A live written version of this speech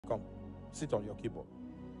come. Sit on your keyboard.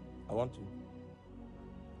 I want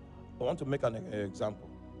to make an example.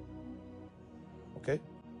 Okay?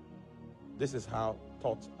 This is how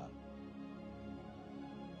thoughts are.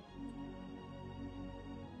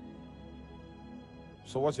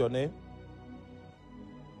 So what's your name?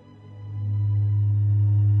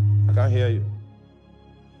 I can't hear you.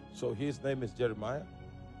 So his name is Jeremiah,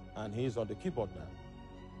 and he's on the keyboard now.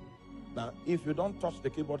 Now, if you don't touch the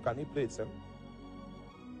keyboard, can he play itself?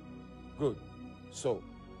 Good. So,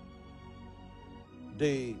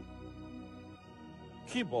 the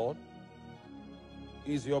keyboard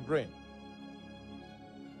is your brain.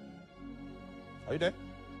 Are you there?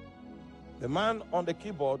 The man on the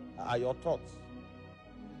keyboard are your thoughts.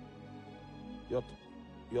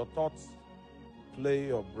 Your thoughts play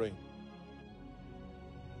your brain.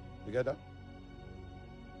 Together?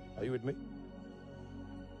 Are you with me?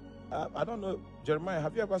 I don't know, Jeremiah,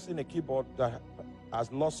 have you ever seen a keyboard that has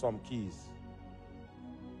lost some keys?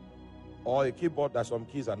 Or a keyboard that some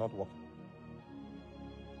keys are not working?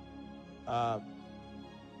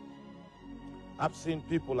 I've seen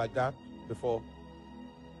people like that before.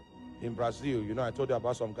 In Brazil, you know, I told you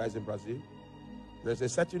about some guys in Brazil. There's a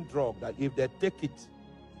certain drug that if they take it,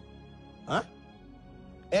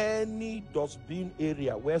 any dustbin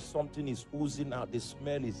area where something is oozing out, the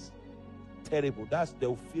smell is terrible.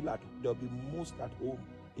 They'll feel like they'll be most at home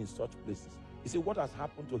in such places. You see, what has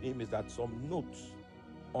happened to him is that some notes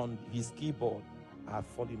on his keyboard are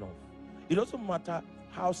falling off. It doesn't matter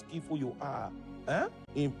how skillful you are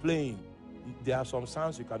in playing. There are some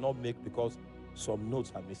sounds you cannot make because some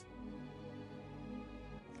notes are missing.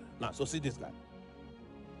 Now, so see this guy.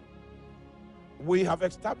 We have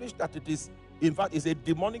established that it is, in fact, it's a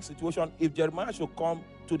demonic situation. If Jeremiah should come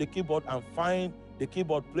to the keyboard and find the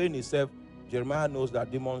keyboard playing itself, Jeremiah knows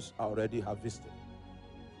that demons already have visited.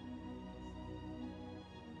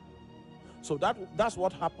 So that's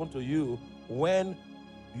what happened to you when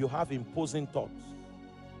you have imposing thoughts.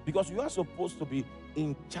 Because you are supposed to be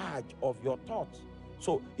in charge of your thoughts.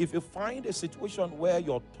 So if you find a situation where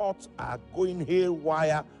your thoughts are going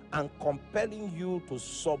haywire and compelling you to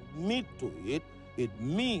submit to it, it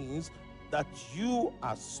means that you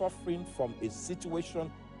are suffering from a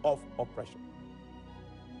situation of oppression.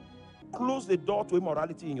 Close the door to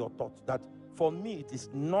immorality in your thoughts. That for me, it is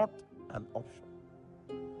not an option.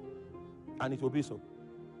 And it will be so.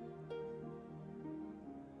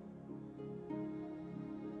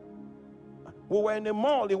 We were in a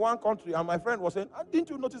mall in one country, and my friend was saying, didn't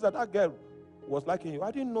you notice that that girl was liking you?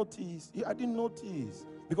 I didn't notice. I didn't notice.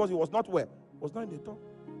 Because he was not where? Was not in the top.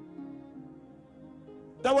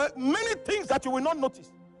 There were many things that you will not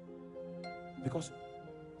notice. Because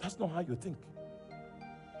that's not how you think.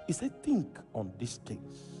 He said, think on these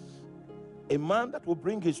things. A man that will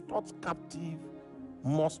bring his thoughts captive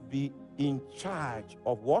must be in charge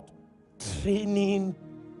of what? Training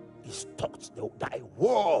his thoughts. Thy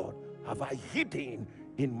word have I hidden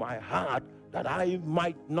in my heart that I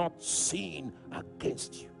might not sin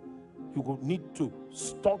against you. You will need to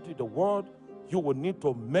study the word. You will need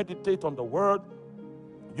to meditate on the word.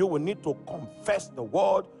 You will need to confess the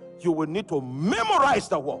word. You will need to memorize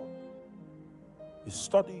the word. You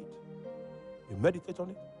study it. You meditate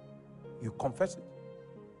on it. You confess it.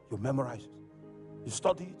 You memorize it. You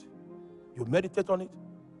study it. You meditate on it.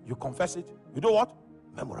 You confess it. You do what?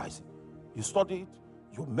 Memorize it. You study it.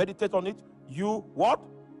 You meditate on it. You what?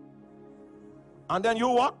 And then you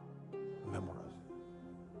what? Memorize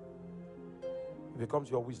it. It becomes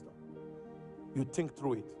your wisdom. You think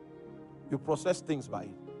through it. You process things by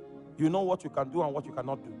it. You know what you can do and what you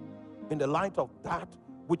cannot do. In the light of that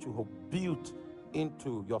which you have built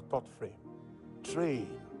into your thought frame.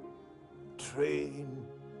 Train